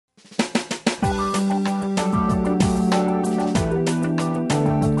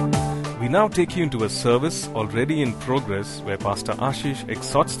now take you into a service already in progress where Pastor Ashish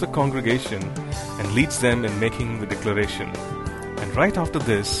exhorts the congregation and leads them in making the declaration. And right after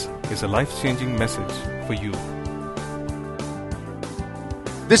this is a life-changing message for you.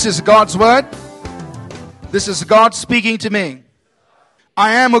 This is God's word. This is God speaking to me.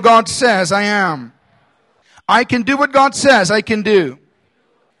 I am who God says I am. I can do what God says I can do.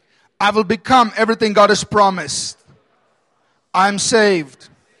 I will become everything God has promised. I am saved,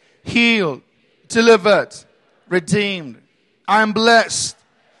 healed, delivered, redeemed. I am blessed,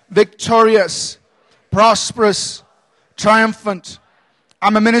 victorious, prosperous, triumphant.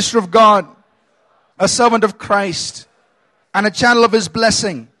 I'm a minister of God, a servant of Christ, and a channel of His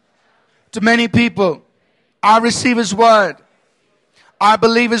blessing to many people. I receive His word. I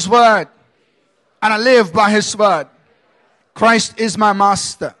believe His word. And I live by His word. Christ is my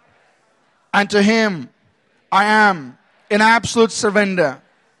master. And to Him I am in absolute surrender.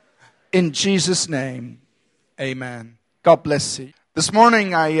 In Jesus' name, amen. God bless you. This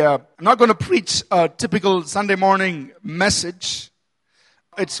morning I'm not going to preach a typical Sunday morning message.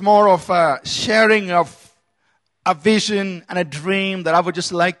 It's more of a sharing of a vision and a dream that I would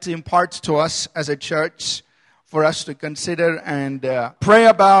just like to impart to us as a church, for us to consider and pray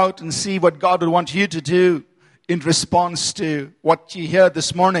about and see what God would want you to do in response to what you hear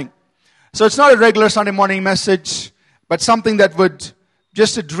this morning. So it's not a regular Sunday morning message, but something that would,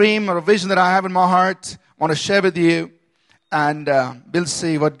 just a dream or a vision that I have in my heart, I want to share with you, and we'll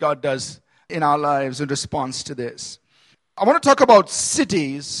see what God does in our lives in response to this. I want to talk about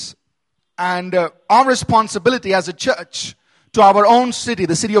cities and our responsibility as a church to our own city,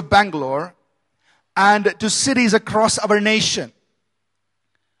 the city of Bangalore, and to cities across our nation.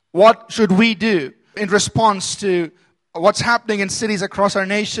 What should we do in response to what's happening in cities across our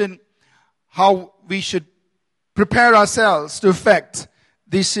nation? How we should prepare ourselves to affect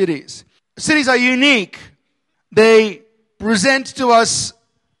these cities. Cities are unique. They present to us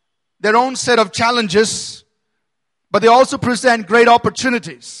their own set of challenges, but they also present great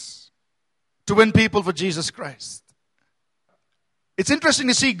opportunities to win people for Jesus Christ. It's interesting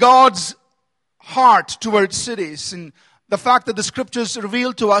to see God's heart towards cities, and the fact that the scriptures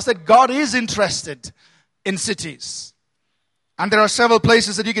reveal to us that God is interested in cities. And there are several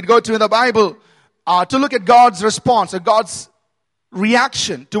places that you can go to in the Bible to look at God's response or God's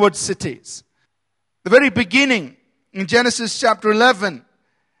reaction towards cities. The very beginning in Genesis chapter 11,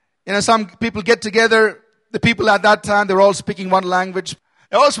 some people get together. The people at that time, they were all speaking one language.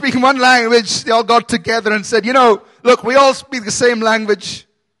 They all got together and said, look, we all speak the same language.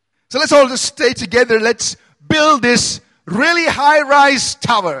 So let's all just stay together. Let's build this really high-rise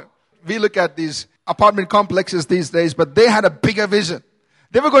tower. We look at these apartment complexes these days, but they had a bigger vision.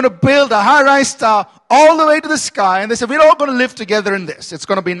 They were going to build a high-rise tower all the way to the sky, and they said, we're all going to live together in this. It's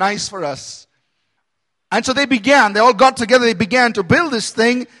going to be nice for us. And so they all got together, they began to build this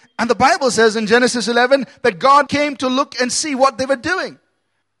thing, and the Bible says in Genesis 11 that God came to look and see what they were doing.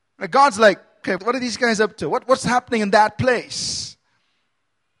 And God's like, okay, what are these guys up to? What's happening in that place?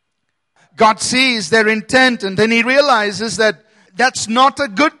 God sees their intent, and then He realizes that that's not a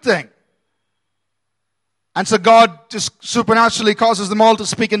good thing. And so God just supernaturally causes them all to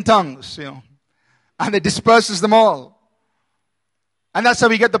speak in tongues, and it disperses them all. And that's how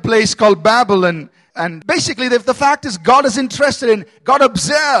we get the place called Babel. And basically the fact is God is interested in, God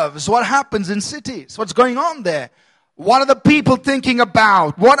observes what happens in cities, what's going on there. What are the people thinking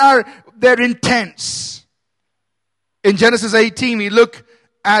about? What are their intents? In Genesis 18, we look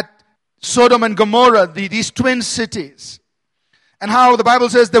at Sodom and Gomorrah, these twin cities, and how the Bible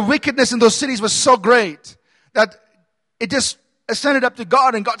says the wickedness in those cities was so great that it just ascended up to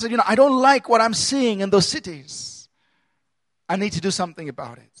God, and God said, I don't like what I'm seeing in those cities. I need to do something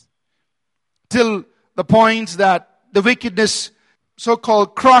about it. Till the point that the wickedness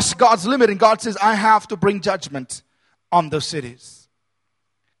so-called crossed God's limit, and God says, I have to bring judgment on those cities.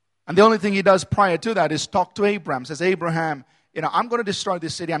 And the only thing He does prior to that is talk to Abraham. Says, Abraham, I'm going to destroy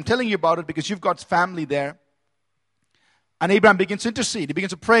this city. I'm telling you about it because you've got family there. And Abraham begins to intercede. He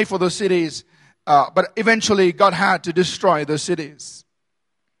begins to pray for those cities. But eventually God had to destroy those cities.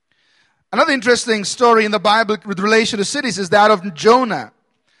 Another interesting story in the Bible with relation to cities is that of Jonah.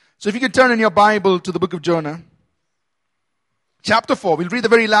 So if you could turn in your Bible to the book of Jonah. Chapter 4. We'll read the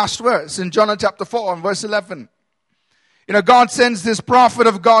very last verse in Jonah chapter 4 and verse 11. God sends this prophet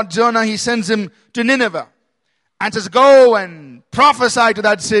of God, Jonah. He sends him to Nineveh. And says, go and prophesy to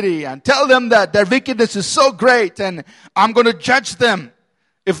that city and tell them that their wickedness is so great and I'm going to judge them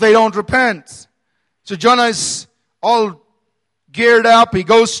if they don't repent. So Jonah is all geared up. He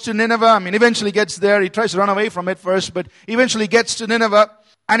goes to Nineveh. Eventually gets there. He tries to run away from it first, but eventually gets to Nineveh.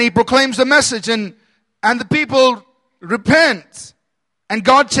 And he proclaims the message, and the people repent. And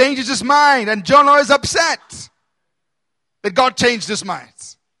God changes his mind. And Jonah is upset that God changed his mind.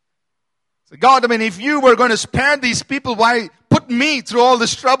 So God, if you were going to spare these people, why put me through all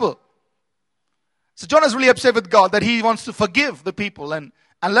this trouble? So Jonah's really upset with God that he wants to forgive the people and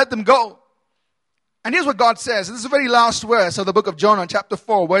let them go. And here's what God says. This is the very last verse of the book of Jonah, chapter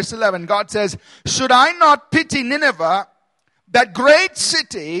 4, verse 11. God says, should I not pity Nineveh, that great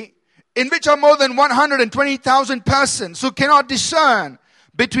city in which are more than 120,000 persons who cannot discern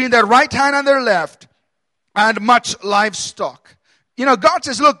between their right hand and their left, and much livestock? God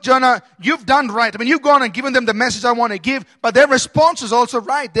says, look, Jonah, you've done right. You've gone and given them the message I want to give, but their response is also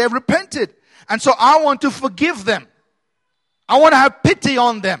right. They've repented. And so I want to forgive them. I want to have pity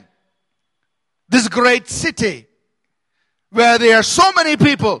on them. This great city where there are so many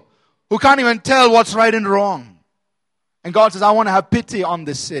people who can't even tell what's right and wrong. And God says, I want to have pity on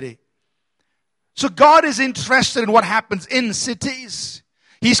this city. So God is interested in what happens in cities.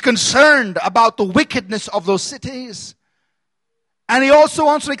 He's concerned about the wickedness of those cities. And he also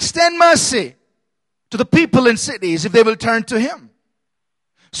wants to extend mercy to the people in cities if they will turn to him.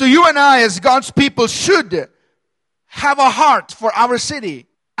 So you and I, as God's people, should have a heart for our city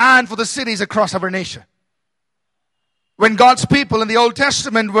and for the cities across our nation. When God's people in the Old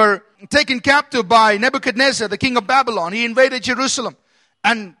Testament were taken captive by Nebuchadnezzar, the king of Babylon, he invaded Jerusalem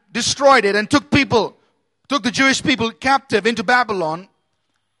and destroyed it and took the Jewish people captive into Babylon.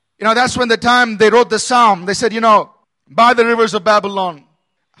 That's when the time they wrote the psalm. They said, by the rivers of Babylon,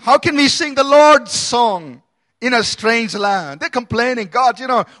 how can we sing the Lord's song in a strange land? They're complaining, God,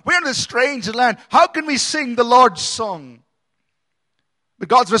 we're in a strange land. How can we sing the Lord's song? But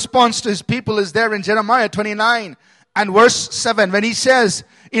God's response to his people is there in Jeremiah 29 and verse 7, when he says,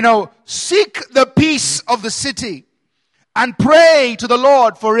 seek the peace of the city and pray to the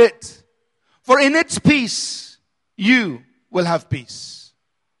Lord for it. For in its peace, you will have peace.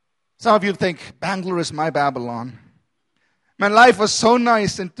 Some of you think, Bangalore is my Babylon. My life was so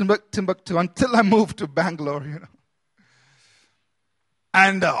nice in Timbuktu until I moved to Bangalore,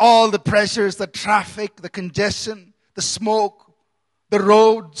 And all the pressures, the traffic, the congestion, the smoke, the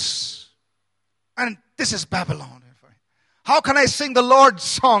roads. And this is Babylon. How can I sing the Lord's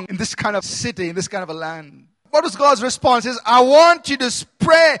song in this kind of city, in this kind of a land? What was God's response? Is I want you to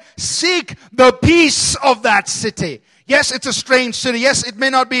seek the peace of that city. Yes, it's a strange city. Yes, it may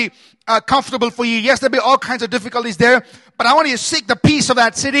not be comfortable for you. Yes, there'll be all kinds of difficulties there. But I want you to seek the peace of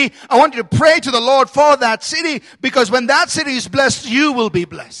that city. I want you to pray to the Lord for that city. Because when that city is blessed, you will be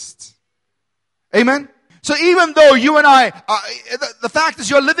blessed. Amen? So even though you and I, the fact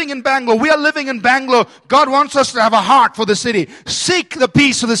is you're living in Bangalore, we are living in Bangalore, God wants us to have a heart for the city. Seek the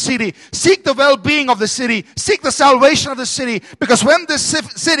peace of the city. Seek the well-being of the city. Seek the salvation of the city. Because when this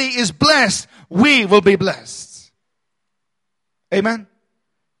city is blessed, we will be blessed. Amen?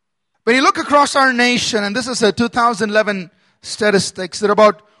 When you look across our nation, and this is a 2011 statistics, there are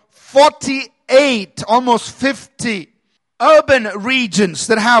about 48, almost 50 urban regions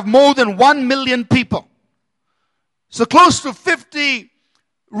that have more than 1 million people. So close to 50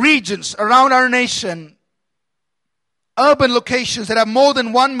 regions around our nation, urban locations that have more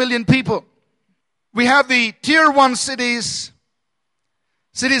than 1 million people. We have the tier 1 cities.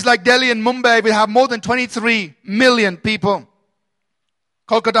 Cities like Delhi and Mumbai, we have more than 23 million people.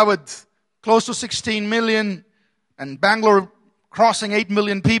 Kolkata with close to 16 million, and Bangalore crossing 8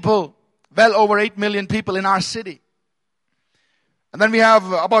 million people, well over 8 million people in our city. And then we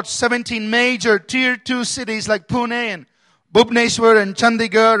have about 17 major tier 2 cities like Pune and Bhubaneswar and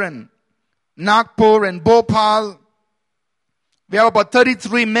Chandigarh and Nagpur and Bhopal. We have about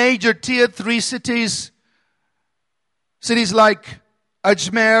 33 major tier 3 cities. Cities like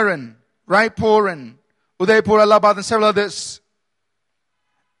Ajmer and Raipur and Udaipur, Allahabad and several others.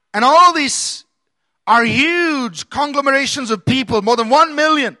 And all these are huge conglomerations of people, more than 1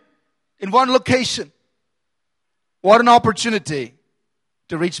 million in one location. What an opportunity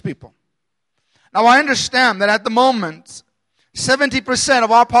to reach people. Now I understand that at the moment,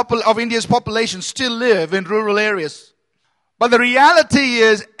 70% of India's population still live in rural areas. But the reality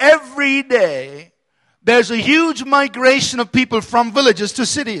is every day there's a huge migration of people from villages to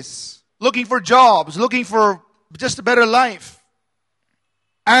cities, looking for jobs, looking for just a better life.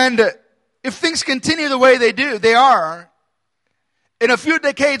 And if things continue the way they are, in a few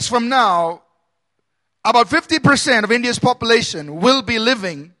decades from now, about 50% of India's population will be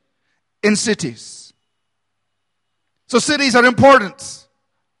living in cities. So cities are important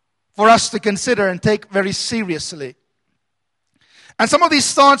for us to consider and take very seriously. And some of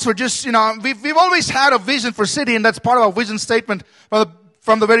these thoughts were just, we've always had a vision for city, and that's part of our vision statement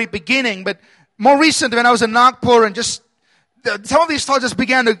from the very beginning. But more recently, when I was in Nagpur, and just some of these thoughts just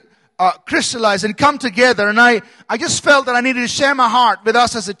began to crystallize and come together. And I just felt that I needed to share my heart with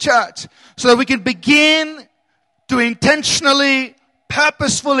us as a church so that we can begin to intentionally,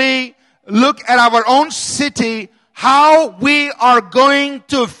 purposefully look at our own city, how we are going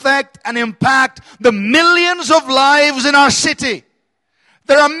to affect and impact the millions of lives in our city.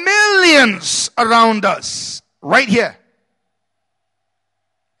 There are millions around us right here.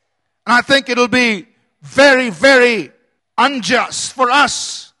 And I think it'll be very, very unjust for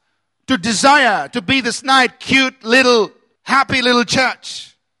us to desire to be this nice, cute, little, happy little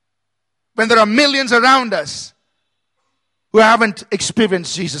church when there are millions around us who haven't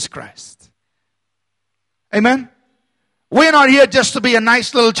experienced Jesus Christ. Amen? We're not here just to be a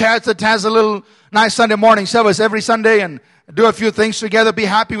nice little church that has a little nice Sunday morning service every Sunday and do a few things together, be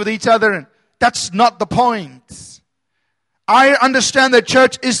happy with each other. And that's not the point. I understand that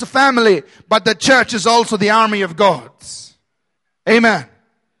church is the family, but the church is also the army of God. Amen.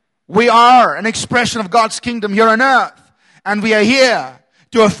 We are an expression of God's kingdom here on earth, and we are here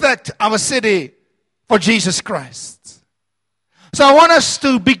to affect our city for Jesus Christ. So I want us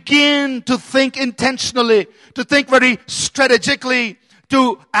to begin to think intentionally, to think very strategically,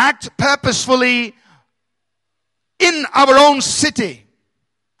 to act purposefully in our own city.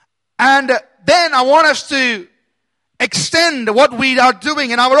 And then I want us to extend what we are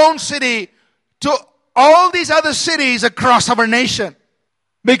doing in our own city to all these other cities across our nation.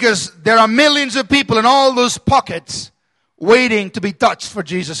 Because there are millions of people in all those pockets waiting to be touched for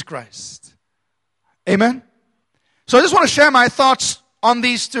Jesus Christ. Amen? So I just want to share my thoughts on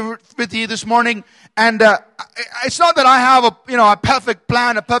these two with you this morning. And it's not that I have a perfect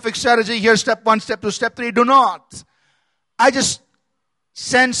plan, a perfect strategy. Here's step 1, step 2, step 3. Do not. I just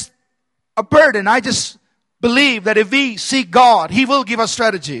sense a burden. I just believe that if we seek God, He will give us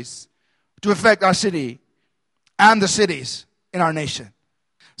strategies to affect our city and the cities in our nation.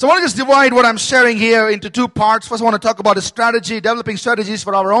 So I want to just divide what I'm sharing here into 2 parts. First, I want to talk about a strategy, developing strategies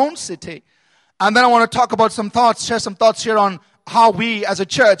for our own city. And then I want to talk about some thoughts, share some thoughts here on how we as a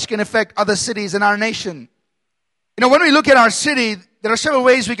church can affect other cities in our nation. You know, when we look at our city, there are several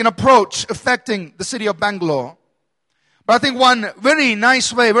ways we can approach affecting the city of Bangalore. But I think one very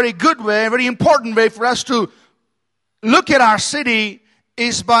nice way, very good way, very important way for us to look at our city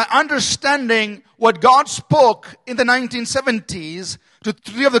is by understanding what God spoke in the 1970s to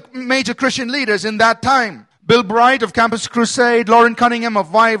 3 of the major Christian leaders in that time. Bill Bright of Campus Crusade, Lauren Cunningham of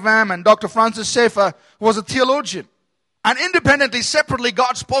YWAM, and Dr. Francis Schaeffer, who was a theologian. And independently, separately,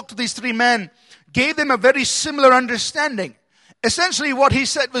 God spoke to these 3 men, gave them a very similar understanding. Essentially, what he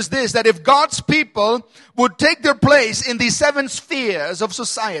said was this, that if God's people would take their place in these 7 spheres of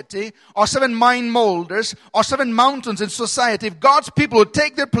society, or 7 mind molders, or 7 mountains in society, if God's people would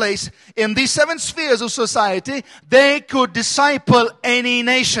take their place in these 7 spheres of society, they could disciple any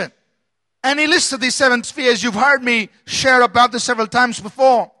nation. And he listed these 7 spheres. You've heard me share about this several times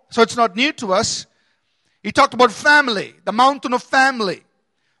before, so it's not new to us. He talked about family, the mountain of family,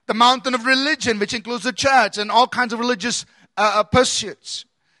 the mountain of religion, which includes the church and all kinds of religious pursuits.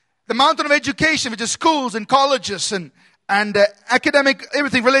 The mountain of education, which is schools and colleges and academic,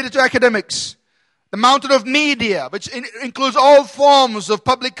 everything related to academics. The mountain of media, which includes all forms of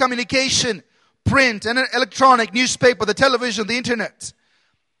public communication, print and electronic, newspaper, the television, the internet.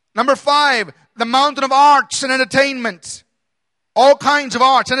 Number 5, the mountain of arts and entertainment. All kinds of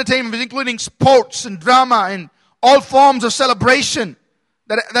arts, entertainment, including sports and drama and all forms of celebration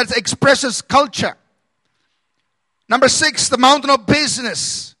that expresses culture. Number 6, the mountain of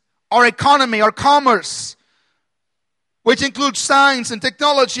business or economy or commerce, which includes science and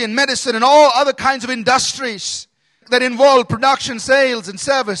technology and medicine and all other kinds of industries that involve production, sales, and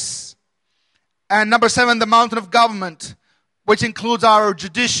service. And number 7, the mountain of government, which includes our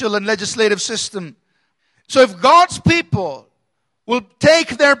judicial and legislative system. So if God's people will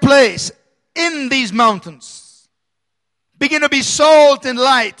take their place in these mountains, begin to be salt and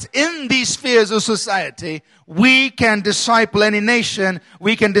light in these spheres of society, we can disciple any nation,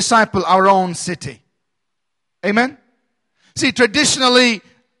 we can disciple our own city. Amen? See, traditionally,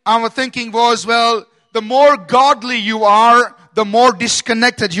 our thinking was, well, the more godly you are, the more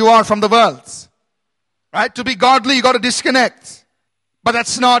disconnected you are from the world. Right? To be godly, you got to disconnect. But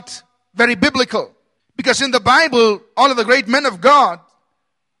that's not very biblical. Because in the Bible, all of the great men of God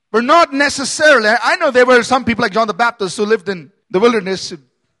were not necessarily, I know there were some people like John the Baptist who lived in the wilderness,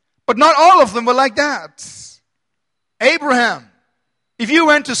 but not all of them were like that. Abraham, if you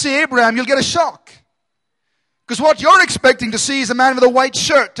went to see Abraham, you'll get a shock. Because what you're expecting to see is a man with a white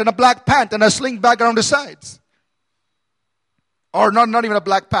shirt and a black pant and a sling bag around his sides. Or not even a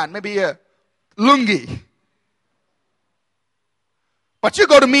black pant, maybe a lungi. But you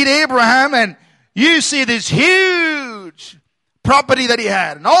go to meet Abraham and you see this huge property that he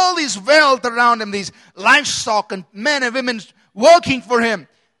had and all these wealth around him, these livestock and men and women working for him.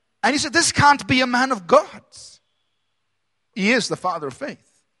 And you say, this can't be a man of God. He is the father of faith.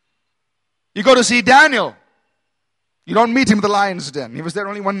 You go to see Daniel. You don't meet him in the lion's den. He was there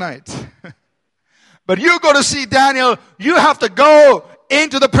only one night. But you go to see Daniel, you have to go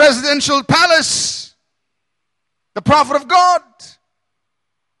into the presidential palace. The prophet of God.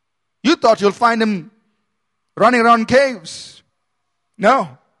 You thought you'll find him running around caves.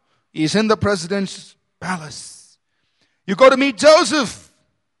 No. He's in the president's palace. You go to meet Joseph,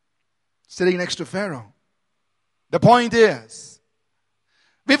 sitting next to Pharaoh. The point is,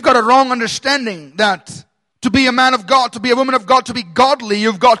 we've got a wrong understanding that to be a man of God, to be a woman of God, to be godly,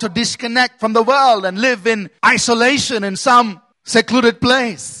 you've got to disconnect from the world and live in isolation in some secluded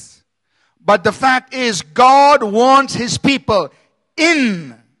place. But the fact is, God wants His people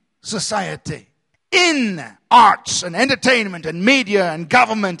in society, in arts and entertainment and media and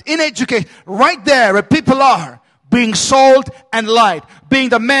government, in education, right there where people are, being salt and light, being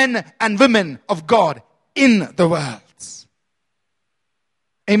the men and women of God in the world.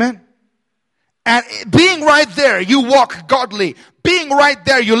 Amen. And being right there, you walk godly. Being right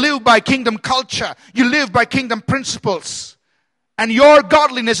there, you live by kingdom culture. You live by kingdom principles. And your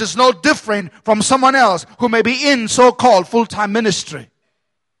godliness is no different from someone else who may be in so-called full-time ministry.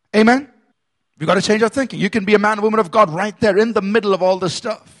 Amen. We've got to change our thinking. You can be a man and woman of God right there in the middle of all this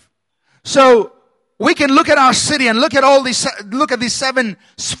stuff. So we can look at our city and look at these 7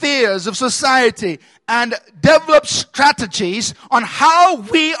 spheres of society and develop strategies on how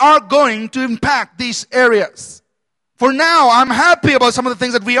we are going to impact these areas. For now, I'm happy about some of the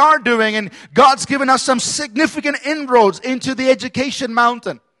things that we are doing, and God's given us some significant inroads into the education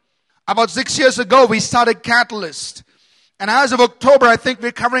mountain. About 6 years ago, we started Catalyst. And as of October, I think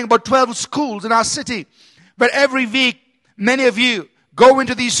we're covering about 12 schools in our city. But every week, many of you go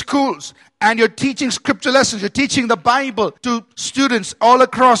into these schools and you're teaching scripture lessons. You're teaching the Bible to students all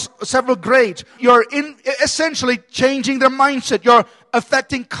across several grades. You're essentially changing their mindset. You're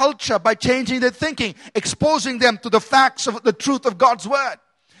affecting culture by changing their thinking, exposing them to the facts of the truth of God's Word.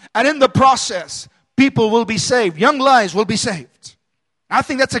 And in the process, people will be saved. Young lives will be saved. I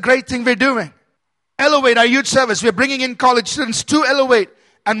think that's a great thing we're doing. Elevate, our youth service. We're bringing in college students to Elevate.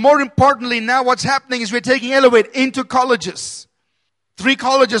 And more importantly, now what's happening is we're taking Elevate into colleges. 3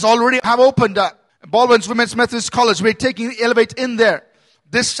 colleges already have opened up. Baldwin's Women's Methodist College. We're taking Elevate in there.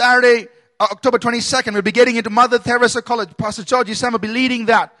 This Saturday, October 22nd, we'll be getting into Mother Teresa College. Pastor Georgie Sam will be leading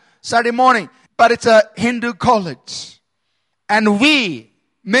that Saturday morning. But it's a Hindu college. And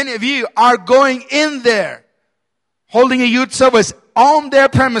many of you, are going in there, holding a youth service on their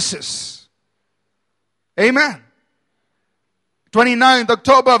premises. Amen. 29th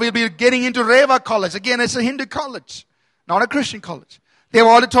October, we'll be getting into Reva College. Again, it's a Hindu college, not a Christian college. They have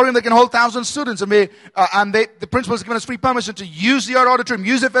an auditorium that can hold 1,000 students. And the principal has given us free permission to use your auditorium,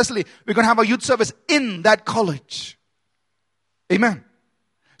 use it facility. We're going to have a youth service in that college. Amen.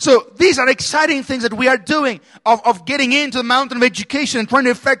 So these are exciting things that we are doing of getting into the mountain of education and trying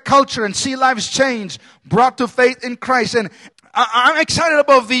to affect culture and see lives change, brought to faith in Christ. And I'm excited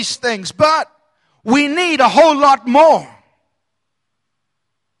about these things, but we need a whole lot more.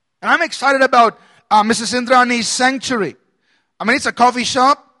 And I'm excited about Mrs. Indrani's sanctuary. I mean, it's a coffee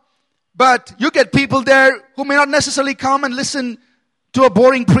shop, but you get people there who may not necessarily come and listen to a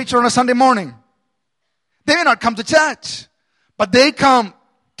boring preacher on a Sunday morning. They may not come to church, but they come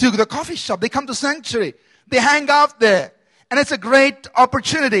to the coffee shop. They come to sanctuary. They hang out there. And it's a great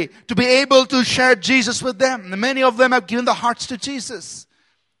opportunity to be able to share Jesus with them. And many of them have given their hearts to Jesus.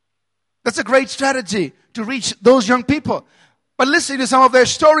 That's a great strategy to reach those young people. But listening to some of their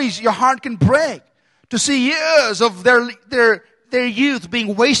stories, your heart can break. To see years of their youth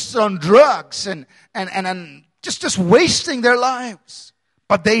being wasted on drugs and just wasting their lives.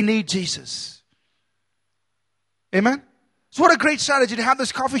 But they need Jesus. Amen? So what a great strategy to have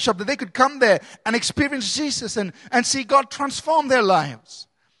this coffee shop that they could come there and experience Jesus and see God transform their lives.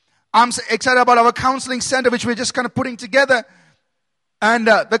 I'm excited about our counseling center, which we're just kind of putting together. And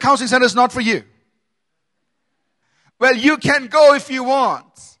the counseling center is not for you. Well, you can go if you want.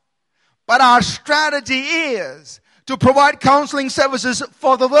 But our strategy is to provide counseling services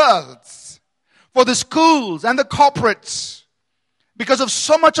for the world, for the schools and the corporates. Because of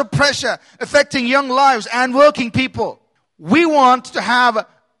so much of pressure affecting young lives and working people. We want to have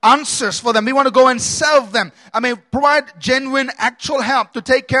answers for them. We want to go and serve them. Provide genuine, actual help to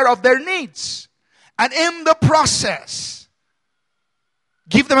take care of their needs. And in the process,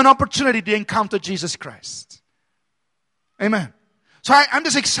 Give them an opportunity to encounter Jesus Christ. Amen. So I'm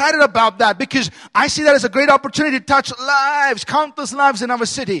just excited about that because I see that as a great opportunity to touch lives, countless lives in our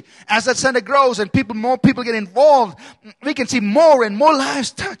city. As that center grows and more people get involved, we can see more and more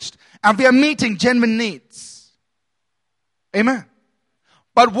lives touched. And we are meeting genuine needs. Amen.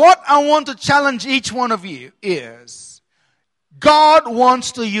 But what I want to challenge each one of you is, God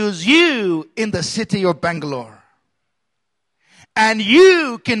wants to use you in the city of Bangalore. And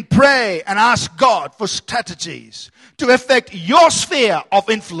you can pray and ask God for strategies to affect your sphere of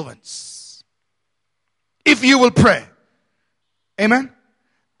influence. If you will pray. Amen.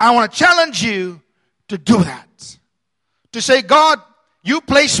 I want to challenge you to do that. To say, God, you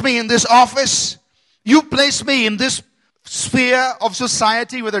place me in this office. You place me in this sphere of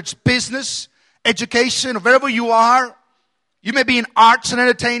society, whether it's business, education, or wherever you are. You may be in arts and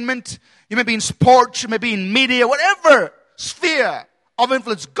entertainment. You may be in sports. You may be in media. Whatever sphere of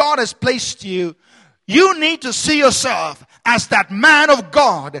influence God has placed you, you need to see yourself as that man of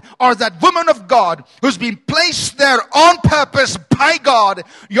God or that woman of God who's been placed there on purpose by God.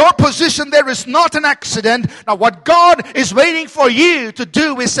 Your position there is not an accident. Now what God is waiting for you to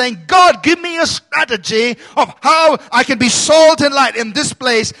do is saying, God, give me a strategy of how I can be salt and light in this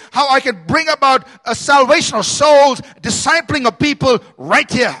place, how I can bring about a salvation of souls, discipling of people right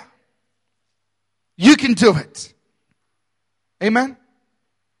here. You can do it. Amen.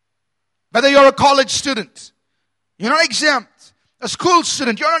 Whether you're a college student, you're not exempt. A school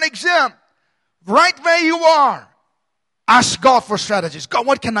student, you're not exempt. Right where you are, ask God for strategies. God,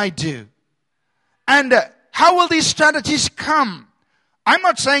 what can I do? And how will these strategies come? I'm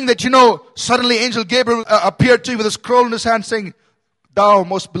not saying that, suddenly Angel Gabriel appeared to you with a scroll in his hand saying, Thou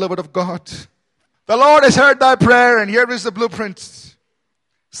most beloved of God, the Lord has heard thy prayer and here is the blueprint.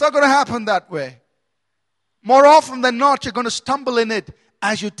 It's not going to happen that way. More often than not, you're going to stumble in it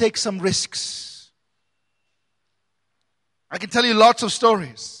as you take some risks. I can tell you lots of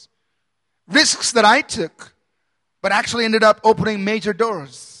stories. Risks that I took, but actually ended up opening major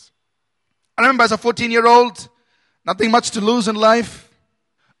doors. I remember as a 14-year-old, nothing much to lose in life.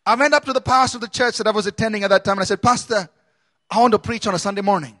 I went up to the pastor of the church that I was attending at that time and I said, Pastor, I want to preach on a Sunday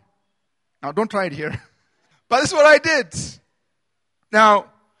morning. Now, don't try it here. But this is what I did. Now,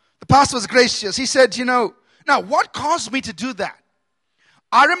 the pastor was gracious. He said, now, what caused me to do that?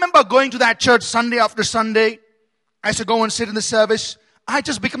 I remember going to that church Sunday after Sunday. I used to go and sit in the service. I had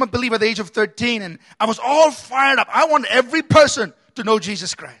just become a believer at the age of 13 and I was all fired up. I want every person to know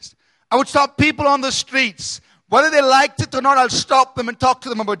Jesus Christ. I would stop people on the streets. Whether they liked it or not, I'll stop them and talk to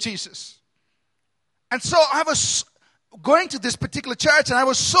them about Jesus. And so I was going to this particular church and I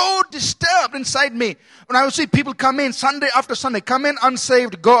was so disturbed inside me when I would see people come in Sunday after Sunday, come in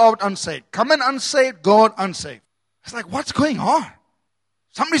unsaved, go out unsaved, come in unsaved, go out unsaved. It's like, what's going on?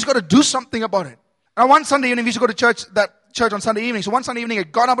 Somebody's got to do something about it. Now one Sunday evening, we used to go to that church on Sunday evening. So one Sunday evening, I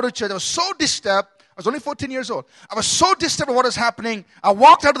got up out of church. I was so disturbed. I was only 14 years old. I was so disturbed with what was happening. I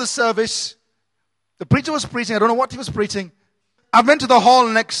walked out of the service. The preacher was preaching. I don't know what he was preaching. I went to the hall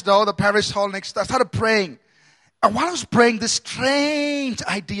next door, the parish hall next door. I started praying. And while I was praying, this strange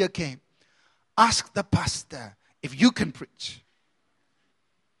idea came. Ask the pastor if you can preach.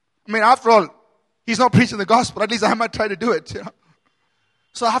 I mean, after all, he's not preaching the gospel. At least I might try to do it,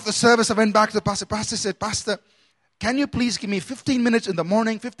 So after the service, I went back to the pastor. Pastor said, Pastor, can you please give me 15 minutes in the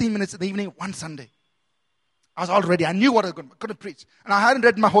morning, 15 minutes in the evening, one Sunday? I was all ready. I knew what I was going to preach. And I hadn't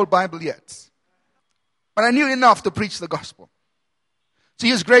read my whole Bible yet. But I knew enough to preach the gospel. So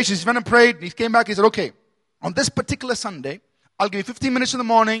he was gracious. He went and prayed. He came back. He said, okay, on this particular Sunday, I'll give you 15 minutes in the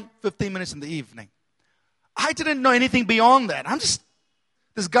morning, 15 minutes in the evening. I didn't know anything beyond that. I'm just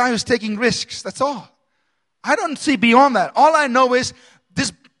this guy who's taking risks. That's all. I don't see beyond that. All I know is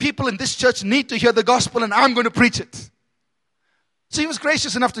these people in this church need to hear the gospel and I'm going to preach it. So he was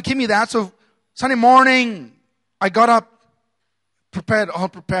gracious enough to give me that. So Sunday morning, I got up, all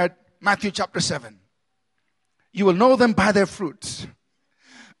prepared, Matthew chapter 7. You will know them by their fruits.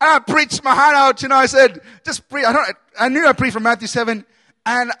 And I preached my heart out, I said, just preach. I knew I preached from Matthew 7.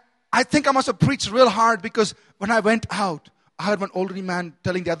 And I think I must have preached real hard because when I went out, I heard one elderly man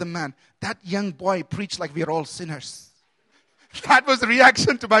telling the other man, that young boy preached like we are all sinners. That was the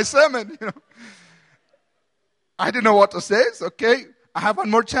reaction to my sermon, I didn't know what to say. So, okay, I have one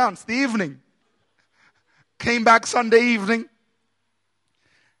more chance. The evening. Came back Sunday evening.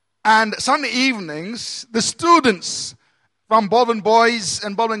 And Sunday evenings, the students from Baldwin Boys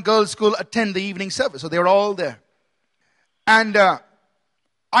and Baldwin Girls School attend the evening service. So they were all there. And I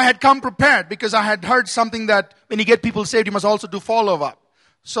had come prepared because I had heard something that when you get people saved, you must also do follow-up.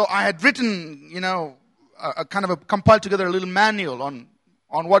 So I had written, compiled together a little manual on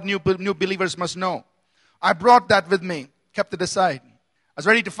on what new believers must know. I brought that with me, kept it aside. I was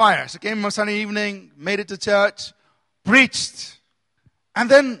ready to fire. So came on Sunday evening, made it to church, preached. And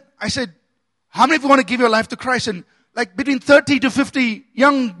then I said, how many of you want to give your life to Christ? And like between 30 to 50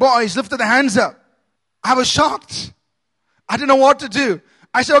 young boys lifted their hands up. I was shocked. I didn't know what to do.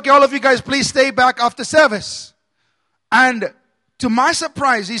 I said, okay, all of you guys, please stay back after service. And to my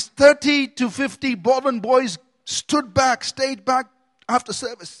surprise, these 30 to 50 Baldwin boys stayed back after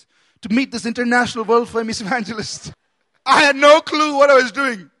service to meet this international world famous evangelist. I had no clue what I was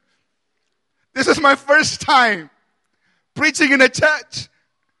doing. This is my first time preaching in a church.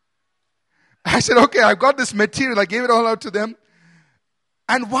 I said, okay, I've got this material. I gave it all out to them.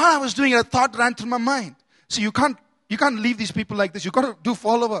 And while I was doing it, a thought ran through my mind. So you can't leave these people like this. You've got to do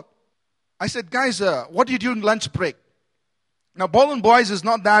follow-up. I said, guys, what do you do in lunch break? Now, Baldwin Boys is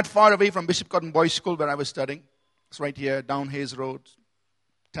not that far away from Bishop Cotton Boys School where I was studying. It's right here, down Hayes Road,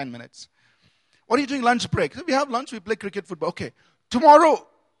 10 minutes. What are you doing lunch break? So we have lunch, we play cricket, football. Okay. Tomorrow,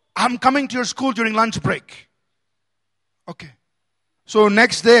 I'm coming to your school during lunch break. Okay. So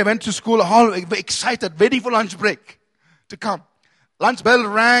next day, I went to school, all excited, waiting for lunch break to come. Lunch bell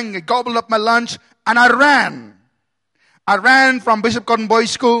rang, I gobbled up my lunch, and I ran. I ran from Bishop Cotton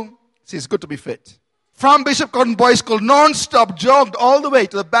Boys School. See, it's good to be fit. From Bishop Cotton Boys School, non-stop, jogged all the way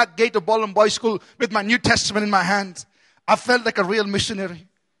to the back gate of Baldwin Boys School with my New Testament in my hands. I felt like a real missionary.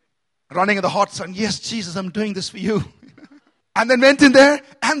 Running in the hot sun. Yes, Jesus, I'm doing this for you. And then went in there,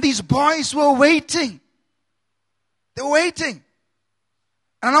 and these boys were waiting. They were waiting.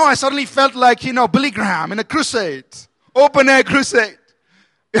 And now I suddenly felt like, Billy Graham in a crusade. Open air crusade.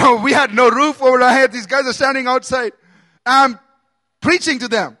 We had no roof over our head. These guys are standing outside. I'm preaching to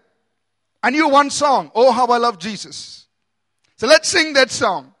them. I knew one song. Oh, how I love Jesus. So let's sing that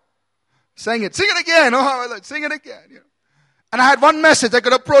song. Sang it. Sing it again. Oh, how I love it. Sing it again. And I had one message. I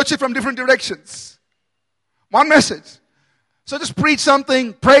could approach it from different directions. One message. So I just preached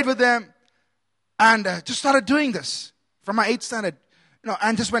something, prayed with them, and just started doing this from my 8th standard.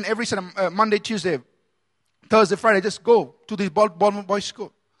 And just went every Monday, Tuesday, Thursday, Friday, just go to the Baldwin Boys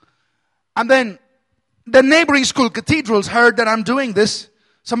School. And then the neighboring school, Cathedrals, heard that I'm doing this.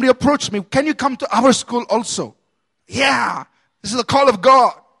 Somebody approached me. Can you come to our school also? Yeah, this is the call of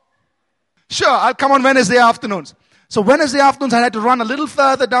God. Sure, I'll come on Wednesday afternoons. So Wednesday afternoons, I had to run a little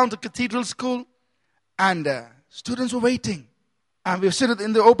further down to Cathedral School. And students were waiting. And we were sitting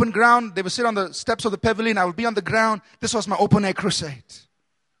in the open ground. They would sit on the steps of the pavilion. I would be on the ground. This was my open air crusade.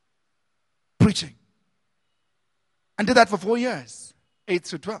 Preaching. And did that for 4 years. 8th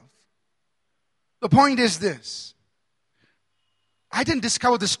through 12th. The point is this. I didn't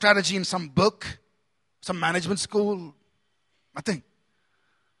discover this strategy in some book, some management school. Nothing.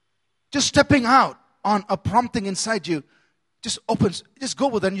 Just stepping out on a prompting inside you just opens. Just go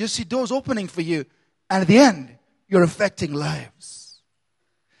with it and you see doors opening for you. And at the end, you're affecting lives.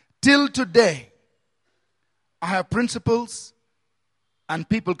 Till today, I have principles and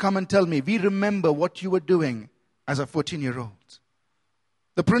people come and tell me, we remember what you were doing as a 14-year-old.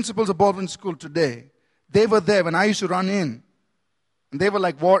 The principals of Baldwin School today, they were there when I used to run in. And they were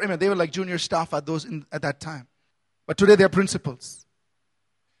like they were like junior staff at that time. But today they're principals.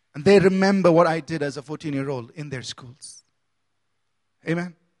 And they remember what I did as a 14-year-old in their schools.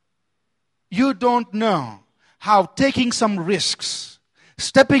 Amen. You don't know how taking some risks,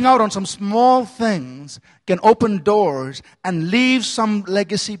 stepping out on some small things can open doors and leave some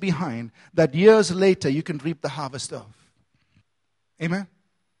legacy behind that years later you can reap the harvest of. Amen.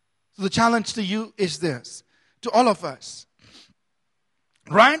 So the challenge to you is this, to all of us.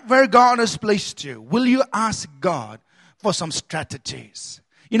 Right where God has placed you, will you ask God for some strategies?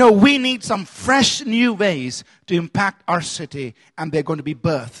 We need some fresh new ways to impact our city, and they're going to be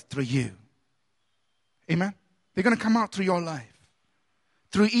birthed through you. Amen? They're going to come out through your life.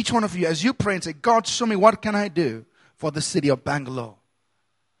 Through each one of you, as you pray and say, God, show me what can I do for the city of Bangalore.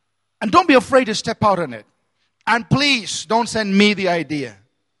 And don't be afraid to step out on it. And please, don't send me the idea.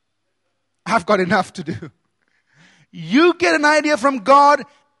 I've got enough to do. You get an idea from God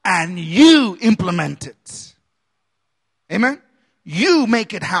and you implement it. Amen? You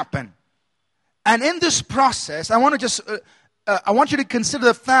make it happen. And in this process, I want you to consider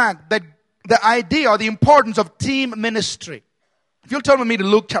the fact that the idea or the importance of team ministry. If you'll turn with me to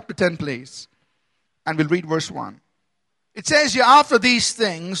Luke chapter 10, please. And we'll read verse 1. It says here, after these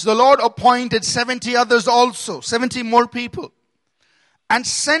things, the Lord appointed 70 others also, 70 more people, and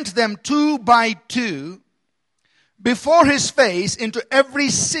sent them 2 by 2 before his face into every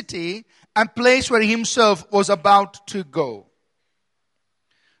city and place where he himself was about to go.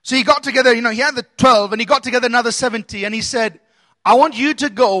 So he got together, he had the 12 and he got together another 70 and he said, I want you to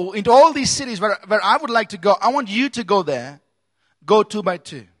go into all these cities where I would like to go. I want you to go there. Go 2 by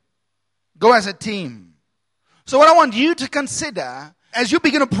 2. Go as a team. So what I want you to consider, as you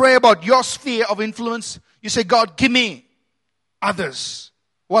begin to pray about your sphere of influence, you say, God, give me others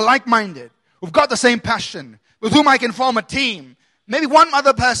who are like-minded, who've got the same passion, with whom I can form a team. Maybe one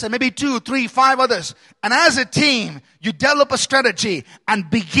other person, maybe 2, 3, 5 others. And as a team, you develop a strategy and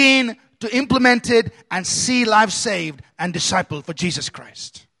begin to implement it and see lives saved and discipled for Jesus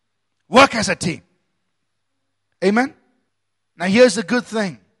Christ. Work as a team. Amen? Now here's the good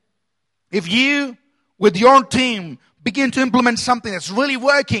thing. If you, with your team, begin to implement something that's really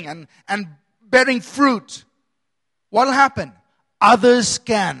working and bearing fruit, what will happen? Others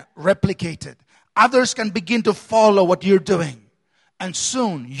can replicate it. Others can begin to follow what you're doing. And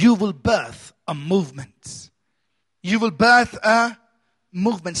soon you will birth a movement. You will birth a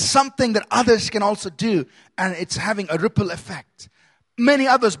movement, something that others can also do, and it's having a ripple effect. Many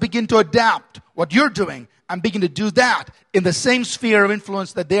others begin to adapt what you're doing and begin to do that in the same sphere of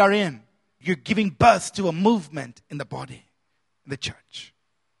influence that they are in. You're giving birth to a movement in the body, in the church.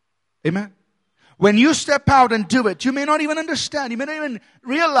 Amen? When you step out and do it, you may not even understand, you may not even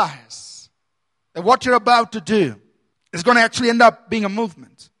realize that what you're about to do is going to actually end up being a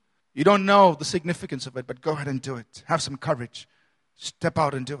movement. You don't know the significance of it, but go ahead and do it. Have some courage. Step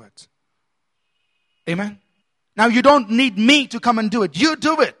out and do it. Amen? Now you don't need me to come and do it. You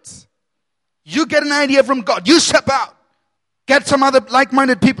do it. You get an idea from God. You step out. Get some other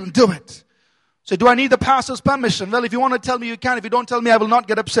like-minded people and do it. So do I need the pastor's permission? Well, if you want to tell me, you can. If you don't tell me, I will not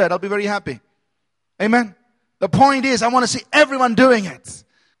get upset. I'll be very happy. Amen? The point is, I want to see everyone doing it.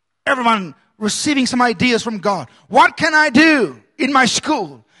 Everyone receiving some ideas from God. What can I do in my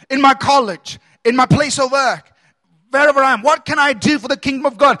school, in my college, in my place of work? Wherever I am, what can I do for the kingdom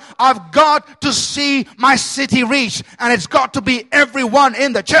of God? I've got to see my city reach. And it's got to be everyone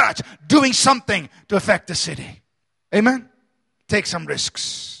in the church doing something to affect the city. Amen? Take some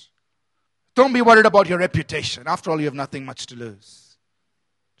risks. Don't be worried about your reputation. After all, you have nothing much to lose.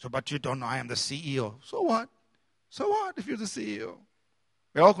 So, but you don't know, I am the CEO. So what? So what if you're the CEO?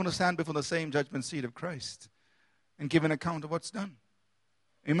 We're all going to stand before the same judgment seat of Christ and give an account of what's done.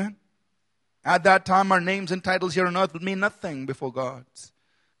 Amen? At that time, our names and titles here on earth will mean nothing before God.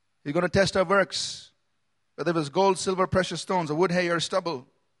 He's going to test our works. Whether it was gold, silver, precious stones, or wood, hay, or stubble.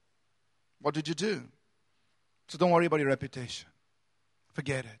 What did you do? So don't worry about your reputation.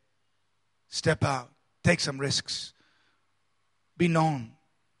 Forget it. Step out. Take some risks. Be known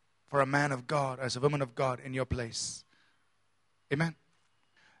for a man of God, as a woman of God in your place. Amen.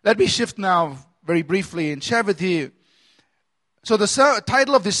 Let me shift now very briefly and share with you. So the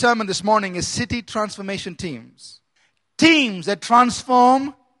title of the sermon this morning is City Transformation Teams. Teams that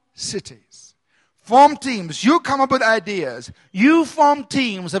transform cities. Form teams. You come up with ideas. You form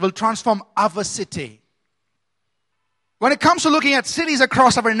teams that will transform our city. When it comes to looking at cities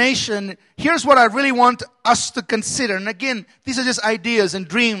across our nation, here's what I really want us to consider. And again, these are just ideas and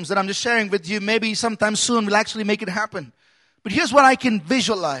dreams that I'm just sharing with you. Maybe sometime soon we'll actually make it happen. But here's what I can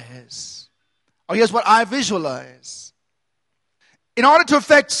visualize. Or here's what I visualize. In order to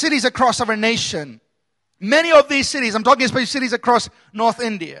affect cities across our nation, many of these cities, I'm talking especially cities across North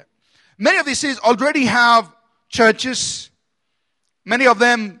India, many of these cities already have churches. Many of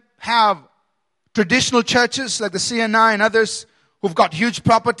them have traditional churches like the CNI and others who've got huge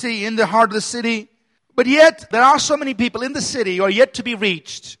property in the heart of the city. But yet, there are so many people in the city who are yet to be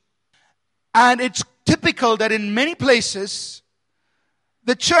reached. And it's typical that in many places,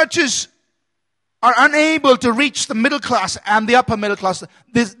 the churches are unable to reach the middle class and the upper middle class,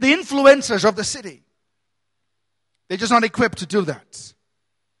 the influencers of the city. They're just not equipped to do that.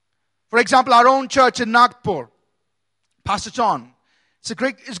 For example, our own church in Nagpur, Pastor John, he's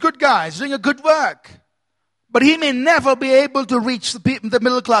a good guy, he's doing a good work. But he may never be able to reach the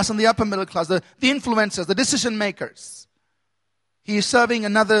middle class and the upper middle class, the influencers, the decision makers. He is serving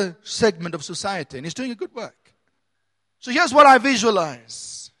another segment of society and he's doing a good work. So here's what I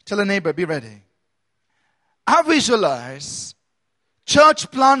visualize. Tell a neighbor, be ready. I visualize church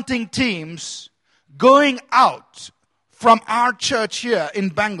planting teams going out from our church here in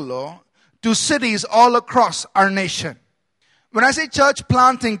Bangalore to cities all across our nation. When I say church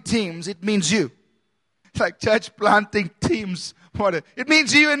planting teams, it means you. It's like church planting teams. It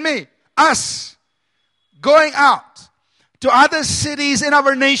means you and me. Us. Going out to other cities in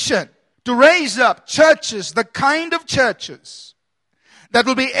our nation to raise up churches, the kind of churches that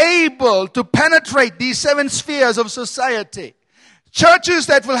will be able to penetrate these 7 spheres of society. Churches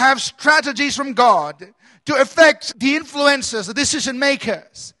that will have strategies from God to affect the influencers, the decision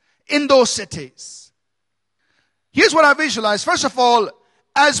makers in those cities. Here's what I visualize. First of all,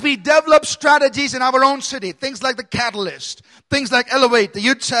 as we develop strategies in our own city, things like the Catalyst, things like Elevate, the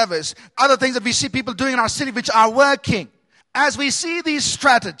youth service, other things that we see people doing in our city which are working. As we see these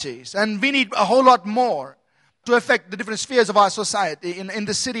strategies, and we need a whole lot more to affect the different spheres of our society in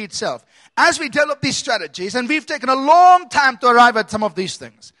the city itself. As we develop these strategies, and we've taken a long time to arrive at some of these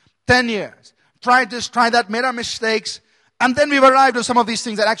things. 10 years. Tried this, tried that, made our mistakes, and then we've arrived at some of these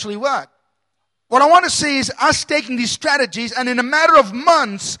things that actually work. What I want to see is us taking these strategies and in a matter of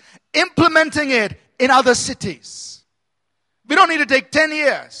months, implementing it in other cities. We don't need to take 10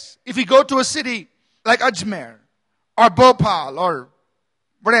 years. If we go to a city like Ajmer or Bhopal or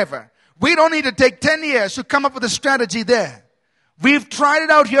whatever, we don't need to take 10 years to come up with a strategy there. We've tried it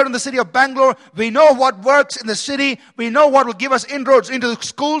out here in the city of Bangalore. We know what works in the city. We know what will give us inroads into the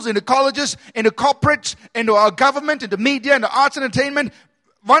schools, into colleges, into corporates, into our government, into media, into arts and entertainment.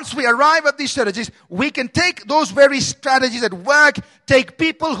 Once we arrive at these strategies, we can take those very strategies that work, take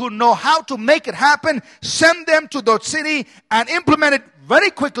people who know how to make it happen, send them to the city and implement it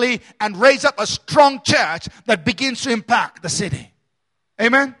very quickly and raise up a strong church that begins to impact the city.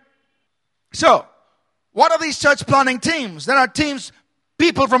 Amen? So, what are these church planning teams? There are teams,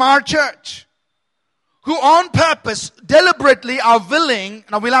 people from our church, who on purpose, deliberately are willing.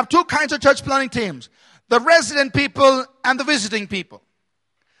 Now we'll have two kinds of church planning teams. The resident people and the visiting people.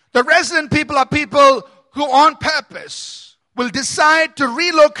 The resident people are people who on purpose will decide to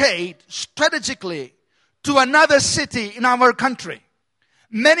relocate strategically to another city in our country.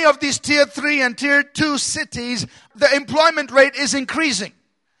 Many of these tier 3 and tier 2 cities, the employment rate is increasing.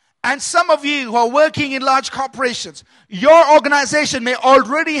 And some of you who are working in large corporations, your organization may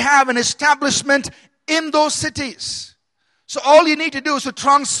already have an establishment in those cities. So all you need to do is to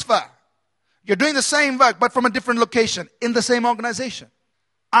transfer. You're doing the same work, but from a different location in the same organization.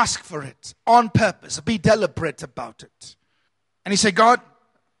 Ask for it on purpose. Be deliberate about it. And you say, God,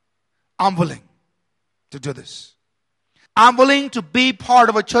 I'm willing to do this. I'm willing to be part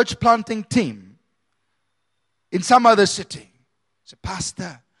of a church planting team in some other city. Say,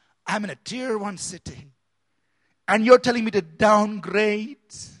 Pastor, I'm in a tier 1 city and you're telling me to downgrade.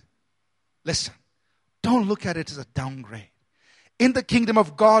 Listen, don't look at it as a downgrade. In the kingdom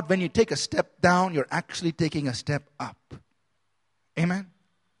of God, when you take a step down, you're actually taking a step up. Amen.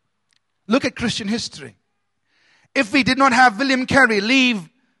 Look at Christian history. If we did not have William Carey leave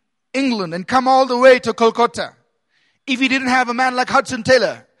England and come all the way to Kolkata, if you didn't have a man like Hudson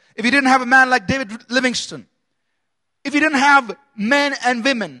Taylor, if you didn't have a man like David Livingstone, if you didn't have men and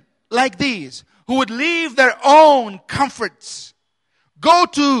women like these who would leave their own comforts, go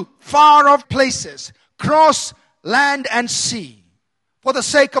to far off places, cross land and sea for the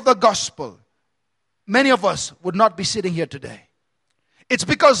sake of the gospel, many of us would not be sitting here today. It's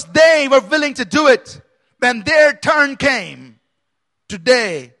because they were willing to do it when their turn came.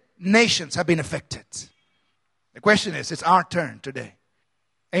 Today, nations have been affected. The question is, it's our turn today.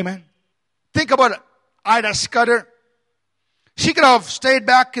 Amen. Think about Ida Scudder. She could have stayed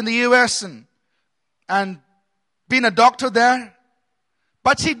back in the U.S. and been a doctor there.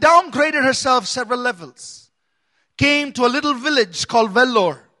 But she downgraded herself several levels. Came to a little village called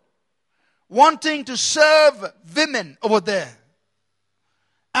Vellore, wanting to serve women over there.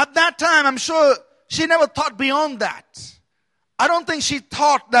 At that time, I'm sure she never thought beyond that. I don't think she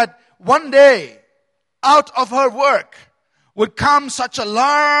thought that one day out of her work would come such a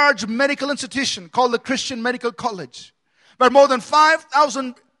large medical institution called the Christian Medical College, where more than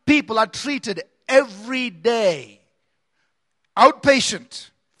 5,000 people are treated every day.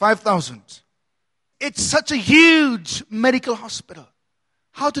 Outpatient, 5,000. It's such a huge medical hospital.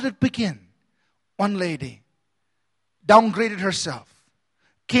 How did it begin? One lady downgraded herself,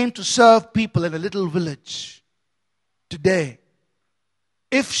 came to serve people in a little village. Today,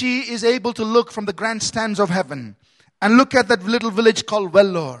 if she is able to look from the grandstands of heaven and look at that little village called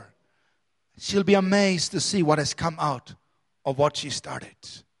Vellore, she'll be amazed to see what has come out of what she started.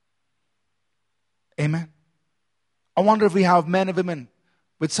 Amen. I wonder if we have men and women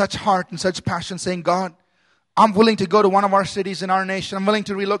with such heart and such passion saying, God, I'm willing to go to one of our cities in our nation. I'm willing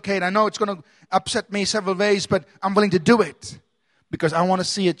to relocate. I know it's going to upset me several ways, but I'm willing to do it because I want to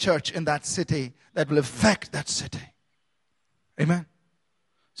see a church in that city that will affect that city. Amen.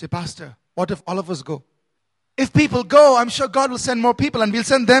 Say, Pastor, what if all of us go? If people go, I'm sure God will send more people and we'll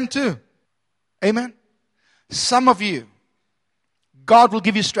send them too. Amen. Some of you, God will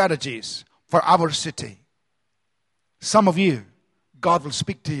give you strategies for our city. Some of you, God will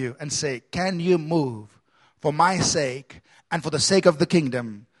speak to you and say, can you move for my sake and for the sake of the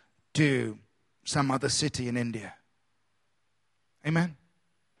kingdom to some other city in India? Amen.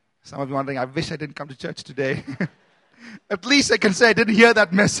 Some of you are wondering, I wish I didn't come to church today. At least I can say I didn't hear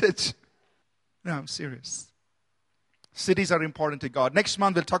that message. No, I'm serious. Cities are important to God. Next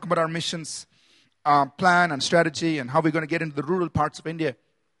month we'll talk about our missions plan and strategy and how we're going to get into the rural parts of India.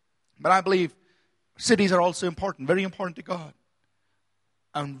 But I believe cities are also important, very important to God.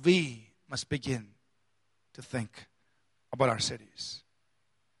 And we must begin to think about our cities.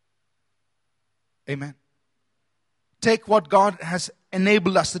 Amen. Take what God has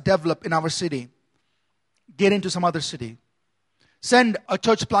enabled us to develop in our city. Get into some other city. Send a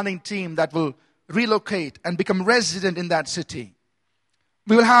church planting team that will relocate and become resident in that city.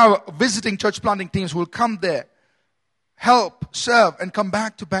 We will have visiting church planting teams who will come there, help, serve, and come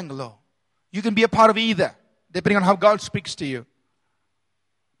back to Bangalore. You can be a part of either, depending on how God speaks to you.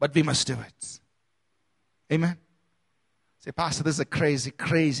 But we must do it. Amen. Say, Pastor, this is a crazy,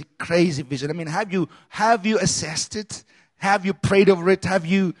 crazy, crazy vision. I mean, have you assessed it? Have you prayed over it? Have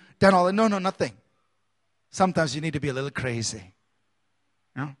you done all that? No, nothing. Sometimes you need to be a little crazy.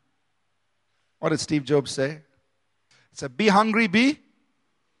 You know? What did Steve Jobs say? He said, be hungry, be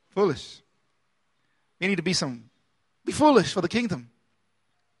foolish. You need to be foolish for the kingdom.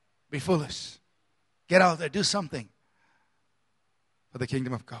 Be foolish. Get out there, do something for the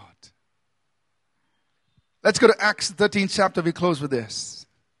kingdom of God. Let's go to Acts 13 chapter. We close with this.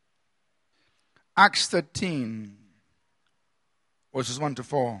 Acts 13, verses 1 to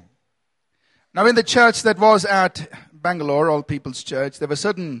 4. Now in the church that was at Bangalore, All People's Church, there were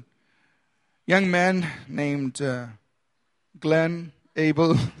certain young men named Glenn,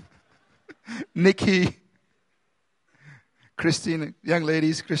 Abel, Nikki, Christina, young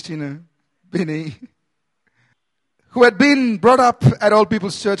ladies, Christina, Binny, who had been brought up at All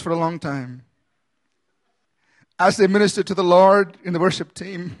People's Church for a long time. As they ministered to the Lord in the worship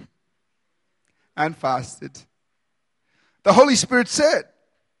team and fasted, the Holy Spirit said,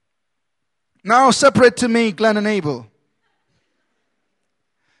 now separate to me Glenn and Abel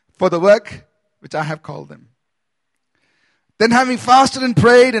for the work which I have called them. Then having fasted and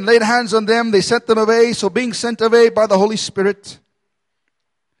prayed and laid hands on them, they sent them away. So being sent away by the Holy Spirit,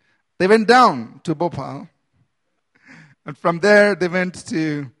 they went down to Bhopal. And from there they went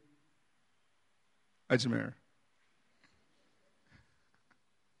to Ajmer.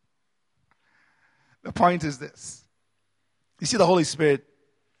 The point is this. You see, the Holy Spirit,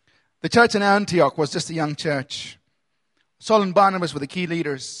 the church in Antioch was just a young church. Saul and Barnabas were the key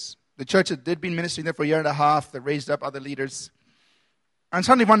leaders. The church they'd been ministering there for a year and a half. They raised up other leaders. And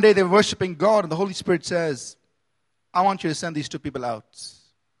suddenly one day they were worshiping God, and the Holy Spirit says, I want you to send these two people out.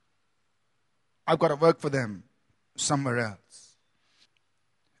 I've got to work for them somewhere else.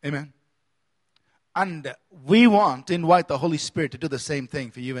 Amen. And we want to invite the Holy Spirit to do the same thing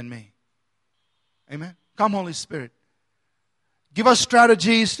for you and me. Amen. Come, Holy Spirit. Give us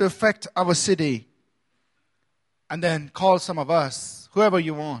strategies to affect our city. And then call some of us, whoever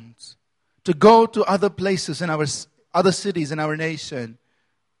you want, to go to other places in our other cities in our nation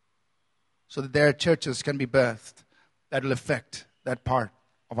so that their churches can be birthed that will affect that part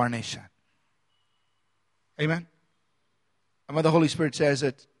of our nation. Amen. And when the Holy Spirit says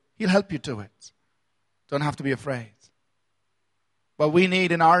it, He'll help you to it. Don't have to be afraid. But we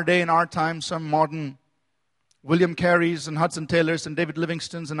need in our day, in our time, some modern William Careys and Hudson Taylors and David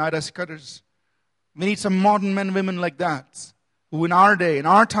Livingstons and Ida Scudders. We need some modern men and women like that who in our day, in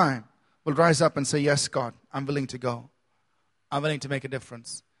our time, will rise up and say, yes, God, I'm willing to go. I'm willing to make a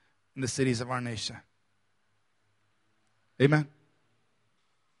difference in the cities of our nation. Amen.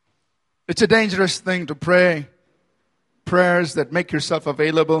 It's a dangerous thing to pray prayers that make yourself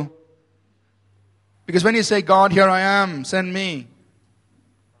available. Because when you say, God, here I am, send me,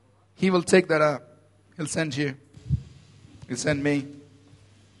 He will take that up. He'll send you. He'll send me.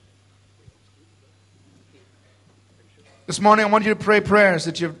 This morning I want you to pray prayers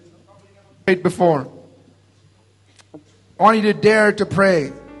that you've prayed before. I want you to dare to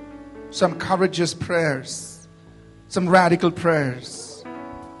pray some courageous prayers, some radical prayers,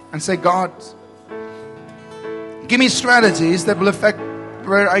 and say, God, give me strategies that will affect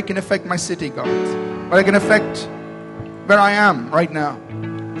where I can affect my city, God. Where I can affect where I am right now.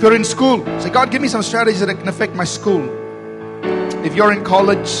 If you're in school, say, God, give me some strategies that can affect my school. If you're in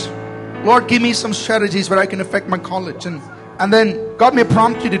college, Lord, give me some strategies where I can affect my college. And then God may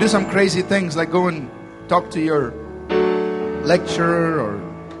prompt you to do some crazy things like go and talk to your lecturer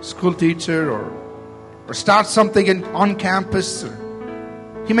or school teacher or start something on campus.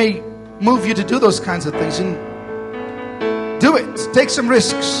 He may move you to do those kinds of things. And do it. Take some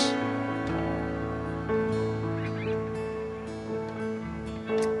risks.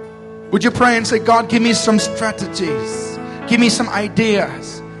 Would you pray and say, God, give me some strategies. Give me some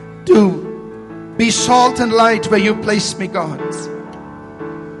ideas to Be salt and light where you place me, God.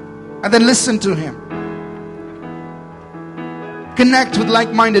 And then listen to Him. Connect with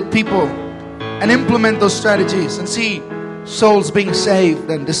like-minded people and implement those strategies and see souls being saved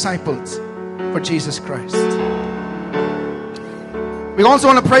and discipled for Jesus Christ. We also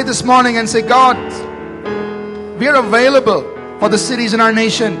want to pray this morning and say, God, we are available for the cities in our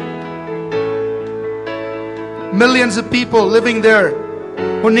nation. Millions of people living there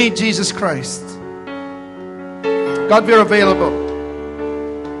who need Jesus Christ. God, we are available.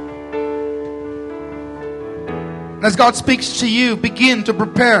 And as God speaks to you, begin to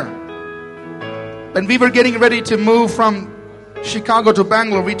prepare. When we were getting ready to move from Chicago to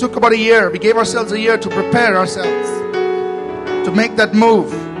Bangalore, we took about a year. We gave ourselves a year to prepare ourselves to make that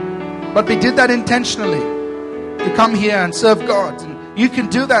move. But we did that intentionally, to come here and serve God. And you can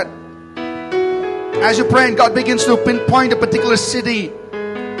do that. As you pray and God begins to pinpoint a particular city,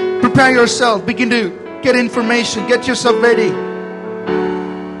 prepare yourself. Begin to get information. Get yourself ready.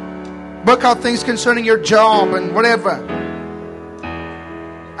 Work out things concerning your job and whatever.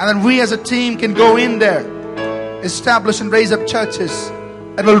 And then we as a team can go in there, establish and raise up churches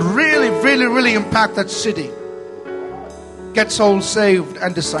that will really, really, really impact that city. Get souls saved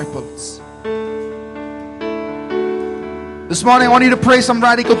and disciples. This morning I want you to pray some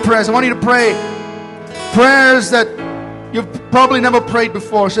radical prayers. I want you to pray prayers that you've probably never prayed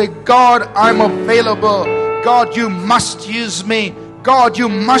before. Say, God, I'm available. God, you must use me. God, you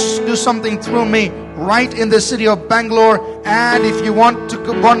must do something through me right in the city of Bangalore. And if you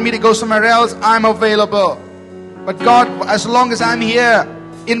want me to go somewhere else, I'm available. But God, as long as I'm here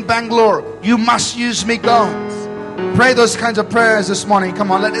in Bangalore, you must use me, God. Pray those kinds of prayers this morning.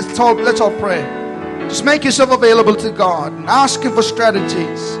 Come on, let's all pray. Just make yourself available to God and ask Him for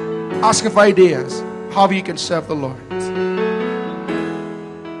strategies. Ask Him for ideas how you can serve the Lord.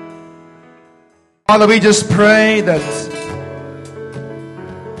 Father, we just pray that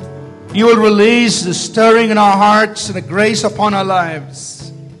you will release the stirring in our hearts and the grace upon our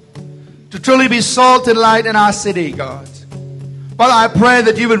lives to truly be salt and light in our city, God. Father, I pray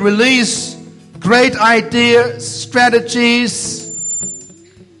that you will release great ideas, strategies,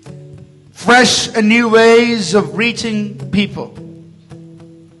 fresh and new ways of reaching people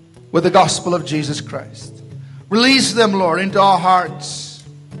with the gospel of Jesus Christ. Release them, Lord, into our hearts.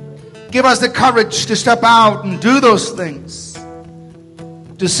 Give us the courage to step out and do those things,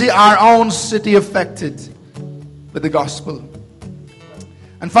 to see our own city affected with the gospel.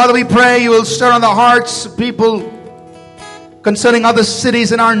 And Father, we pray you will stir on the hearts of people concerning other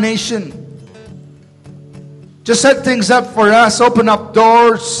cities in our nation. Just set things up for us, open up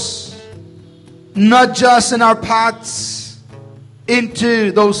doors, nudge us in our paths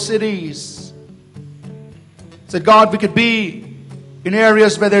into those cities. So God, we could be in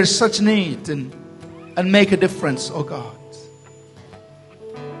areas where there's such need and make a difference, oh God.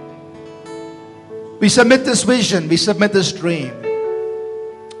 We submit this vision, we submit this dream,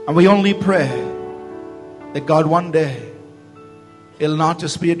 and we only pray that God, one day it'll not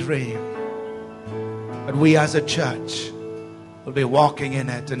just be a dream, but we as a church will be walking in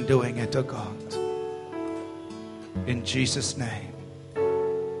it and doing it, oh God. In Jesus' name.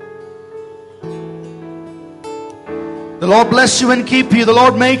 The Lord bless you and keep you. The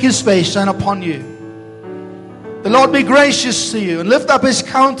Lord make His face shine upon you. The Lord be gracious to you and lift up His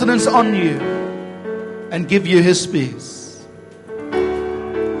countenance on you and give you His peace.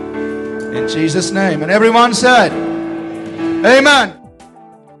 In Jesus' name. And everyone said, Amen.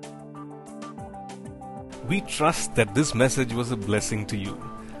 We trust that this message was a blessing to you.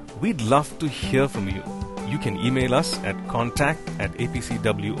 We'd love to hear from you. You can email us at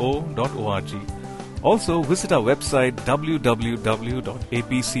contact@apcwo.org. Also, visit our website www.apcwo.org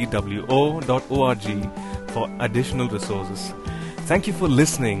for additional resources. Thank you for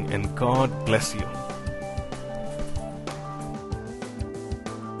listening, and God bless you.